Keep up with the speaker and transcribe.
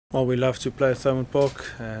Well, we love to play at Thomond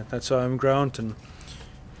Park. That's our home ground, and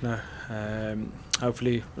you know,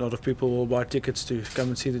 hopefully a lot of people will buy tickets to come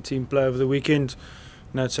and see the team play over the weekend.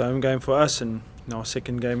 It's a home game for us, and our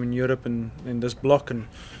second game in Europe and in this block, and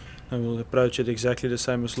we'll approach it exactly the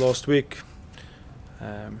same as last week.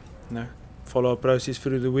 Follow our process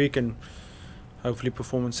through the week, and hopefully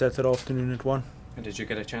perform on Saturday afternoon at 1. And did you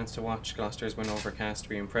get a chance to watch Gloucester's win over Cast?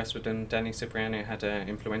 Were you impressed with him? Danny Cipriani had an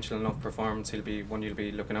influential enough performance. He'll be one you'll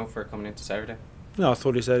be looking out for coming into Saturday. No, I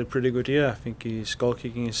thought he's had a pretty good year. I think his goal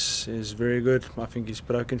kicking is very good. I think his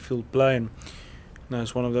broken field play, and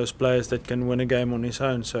he's one of those players that can win a game on his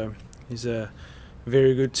own. So he's a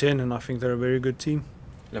very good 10, and I think they're a very good team.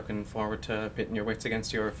 Looking forward to pitting your wits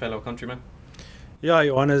against your fellow countrymen? Yeah,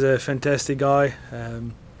 Johann is a fantastic guy.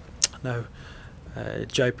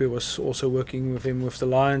 JP was also working with him with the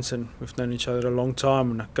Lions, and we've known each other a long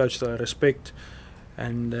time, and a coach that I respect.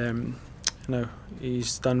 And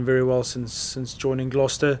he's done very well since joining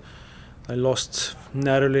Gloucester. They lost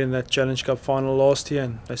narrowly in that Challenge Cup final last year,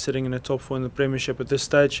 and they're sitting in the top 4 in the Premiership at this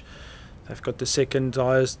stage. They've got the second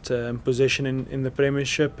highest possession in the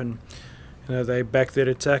Premiership, and they back their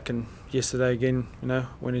attack. And yesterday again,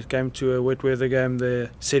 when it came to a wet weather game, the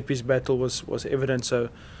set piece battle was evident. So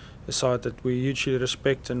a side that we hugely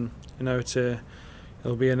respect, and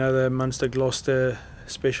it'll be another Munster Gloucester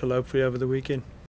special hopefully over the weekend.